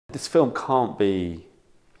This film can't be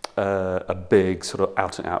a big sort of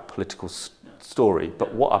out and out political story,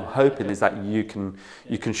 but what I'm hoping is that you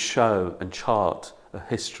can show and chart a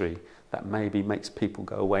history that maybe makes people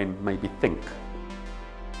go away and maybe think.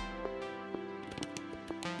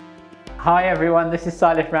 Hi everyone, this is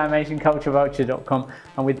Silas from AsianCultureVulture.com.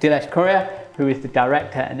 I'm with Dilesh Koyra, who is the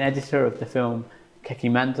director and editor of the film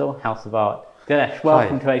Kekee Manzil, House of Art. Dilesh,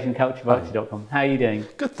 welcome to AsianCultureVulture.com. How are you doing?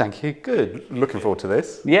 Good, thank you. Good. Looking forward to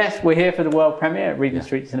this. Yes, we're here for the world premiere at Regent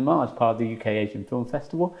Street Cinema as part of the UK Asian Film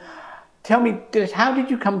Festival. Tell me, Dilesh, how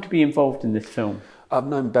did you come to be involved in this film? I've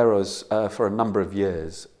known Beros for a number of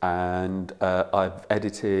years, and I've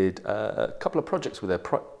edited a couple of projects with her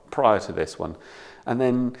prior to this one. And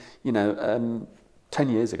then, 10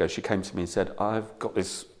 years ago, she came to me and said, I've got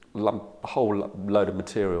this whole load of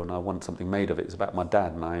material and I want something made of it. It's about my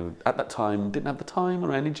dad. And I, at that time, didn't have the time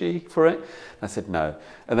or energy for it. And I said, no.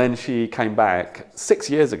 And then she came back 6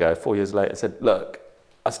 years ago, 4 years later, said, look,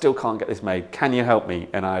 I still can't get this made. Can you help me?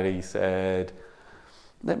 And I said,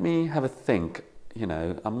 let me have a think.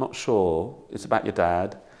 I'm not sure. It's about your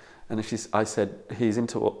dad. And I said, he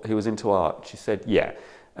was into art. She said, yeah.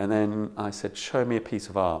 And then I said, show me a piece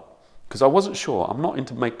of art. Because I wasn't sure. I'm not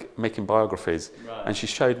into making biographies. Right. And she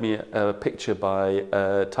showed me a picture by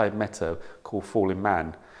Taib Mehta called Falling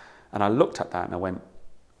Man. And I looked at that and I went,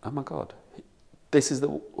 oh my God, this is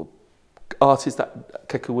the artist that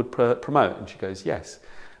Kekee would promote. And she goes, yes.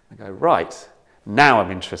 I go, right, now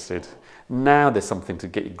I'm interested. Now there's something to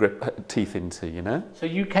get your teeth into, So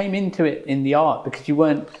you came into it in the art because you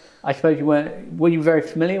weren't, I suppose you weren't, were you very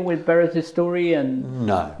familiar with Beros' story? And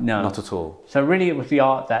No, not at all. So really it was the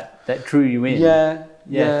art that drew you in?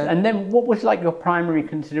 Yeah. And then what was like your primary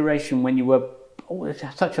consideration when you were, there's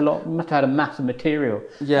such a lot, you must have had a mass of material.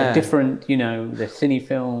 Yeah. Different, there's cine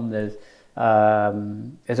film, there's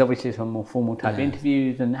obviously some more formal type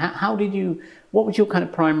interviews. And how did you, what was your kind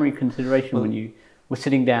of primary consideration when you were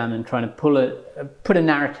sitting down and trying to put a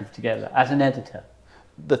narrative together as an editor?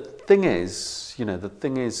 The thing is,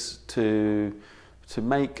 to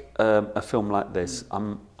make a film like this,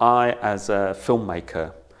 I as a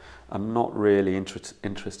filmmaker, I'm not really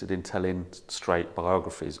interested in telling straight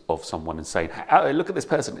biographies of someone and saying, oh, look at this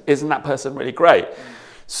person, isn't that person really great?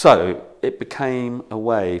 So it became a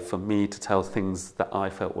way for me to tell things that I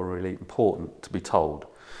felt were really important to be told.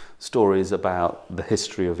 Stories about the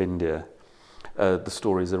history of India, the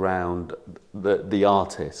stories around the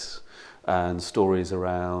artists, and stories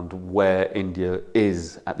around where India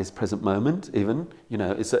is at this present moment. Even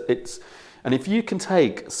and if you can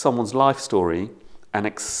take someone's life story and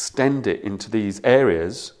extend it into these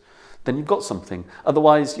areas, then you've got something.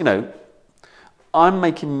 Otherwise, I'm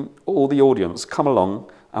making all the audience come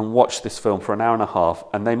along and watch this film for an hour and a half,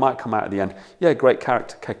 and they might come out at the end, yeah, great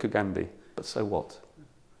character, Kekee Gandhi, but so what?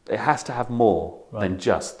 It has to have more than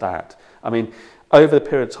just that. I mean, over the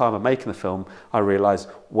period of time of making the film, I realised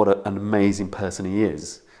what an amazing person he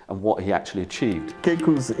is and what he actually achieved.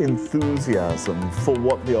 Kekee's enthusiasm for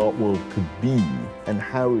what the art world could be and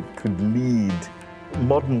how it could lead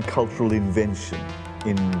modern cultural invention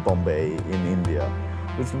in Bombay, in India,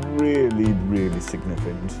 was really, really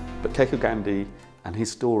significant. But Kekee Gandhi and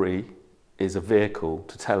his story is a vehicle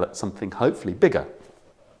to tell something hopefully bigger.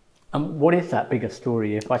 And what is that bigger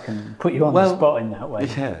story, if I can put you on the spot in that way?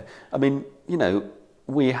 Yeah, I mean,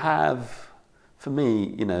 we have, for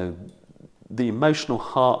me, the emotional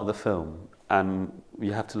heart of the film, and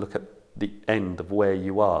you have to look at the end of where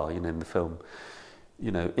you are, in the film.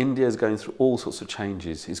 India is going through all sorts of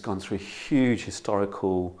changes. It's gone through a huge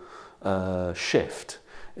historical shift.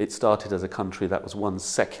 It started as a country that was once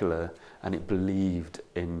secular, and it believed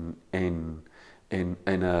in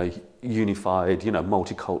a unified,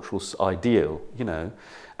 multicultural ideal,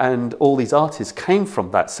 and all these artists came from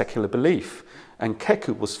that secular belief, and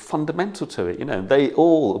Kekee was fundamental to it. They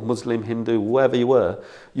all, Muslim, Hindu, whoever you were,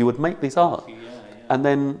 you would make these art, and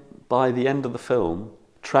then by the end of the film,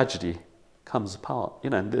 tragedy comes apart.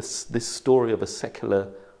 This story of a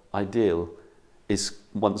secular ideal is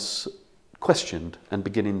once questioned and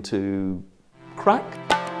beginning to crack.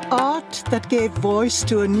 Art that gave voice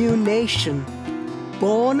to a new nation,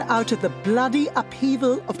 born out of the bloody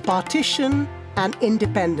upheaval of partition and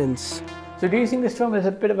independence. So do you think this film is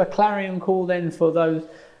a bit of a clarion call then for those,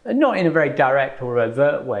 not in a very direct or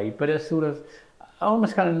overt way, but a sort of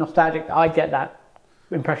almost kind of nostalgic? I get that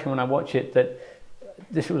impression when I watch it, that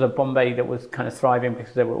this was a Bombay that was kind of thriving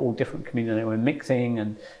because they were all different communities, they were mixing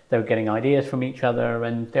and they were getting ideas from each other,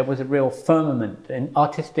 and there was a real firmament, an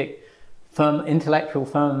artistic, intellectual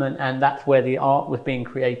firmament, and that's where the art was being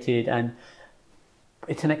created. And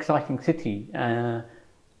it's an exciting city.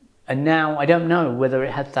 And now I don't know whether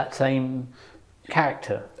it has that same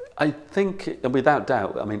character. I think, without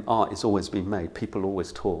doubt, I mean, art is always being made. People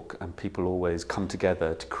always talk, and people always come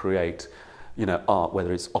together to create, you know, art,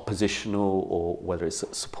 whether it's oppositional or whether it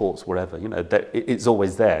supports whatever. You know, it's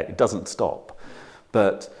always there. It doesn't stop.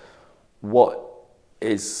 But what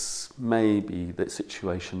is maybe the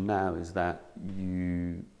situation now is that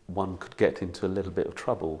one could get into a little bit of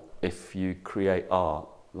trouble if you create art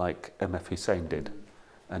like MF Hussein did,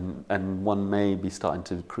 and one may be starting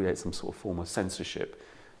to create some sort of form of censorship,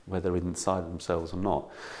 whether inside themselves or not.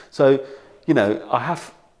 So, you know,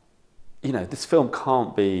 this film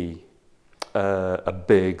can't be a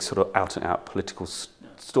big sort of out and out political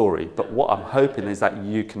story, but what I'm hoping is that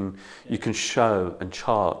you can show and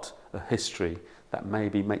chart a history that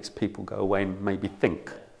maybe makes people go away and maybe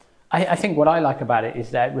think. I think what I like about it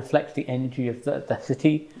is that it reflects the energy of the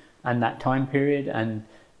city and that time period,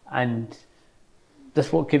 and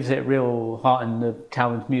that's what gives it real heart, in the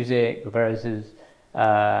Talon's music, Riveraz's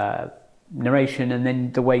narration, and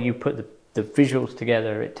then the way you put the visuals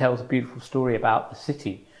together. It tells a beautiful story about the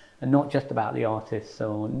city and not just about the artists.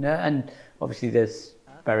 And obviously there's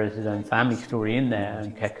Riveraz's own family story in there,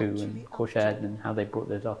 and Kekee and Khorshid, and how they brought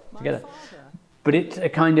those artists together. But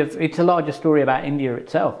it's a larger story about India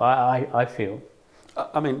itself, I feel.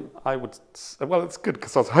 I mean, well, it's good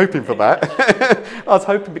because I was hoping for that. I was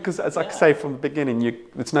hoping because, as I say from the beginning,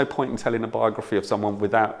 there's no point in telling a biography of someone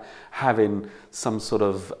without having some sort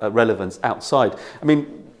of relevance outside. I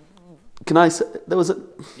mean, can I say, there was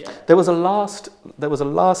a last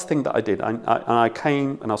thing that I did. I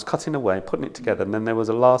came and I was cutting away, putting it together, and then there was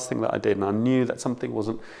a last thing that I did, and I knew that something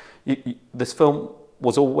wasn't. This film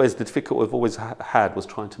was always, the difficulty I've always had was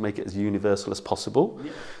trying to make it as universal as possible.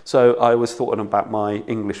 Yeah. So I was thought about my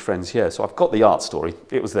English friends here. So I've got the art story,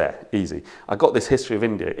 it was there, easy. I got this history of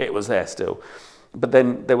India, it was there still. But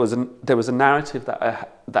then there was a narrative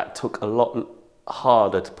that took a lot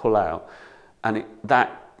harder to pull out, and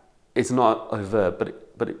that is not overt,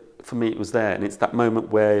 but for me it was there. And it's that moment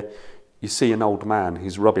where you see an old man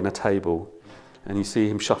who's rubbing a table, and you see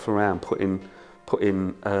him shuffle around putting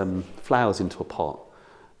flowers into a pot.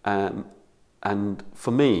 And for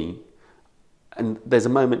me, and there's a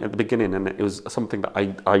moment at the beginning, and it was something that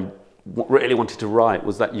I really wanted to write,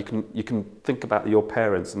 was that you can think about your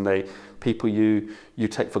parents and people you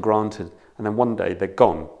take for granted, and then one day they're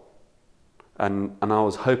gone. And I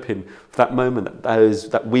was hoping for that moment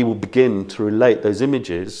that we will begin to relate those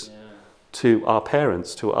images to our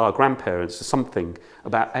parents, to our grandparents, to something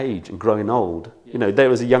about age and growing old. You know, there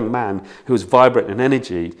was a young man who was vibrant in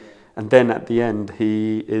energy, and then at the end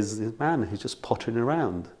he is this man who's just pottering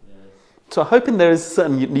around. So I'm hoping there is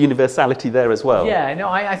certain universality there as well. Yeah, no,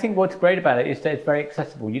 I think what's great about it is that it's very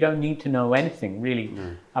accessible. You don't need to know anything really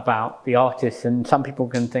about the artists, and some people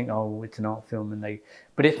can think, oh, it's an art film,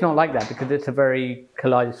 but it's not like that, because it's a very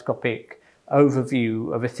kaleidoscopic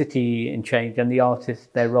overview of a city in change, and the artists,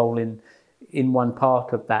 their role in one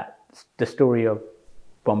part of that, the story of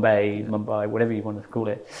Bombay, Mumbai, whatever you want to call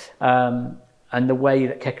it, and the way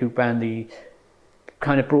that Kekee Manzil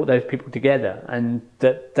kind of brought those people together, and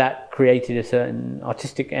that created a certain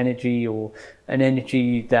artistic energy, or an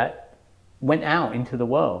energy that went out into the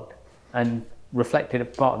world and reflected a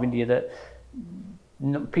part of India that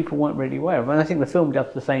people weren't really aware of. And I think the film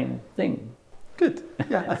does the same thing. Good.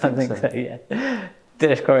 Yeah, I think so. Yeah.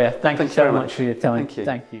 Dilesh Koyra, thank you so much for your time. Thank you.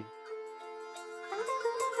 Thank you.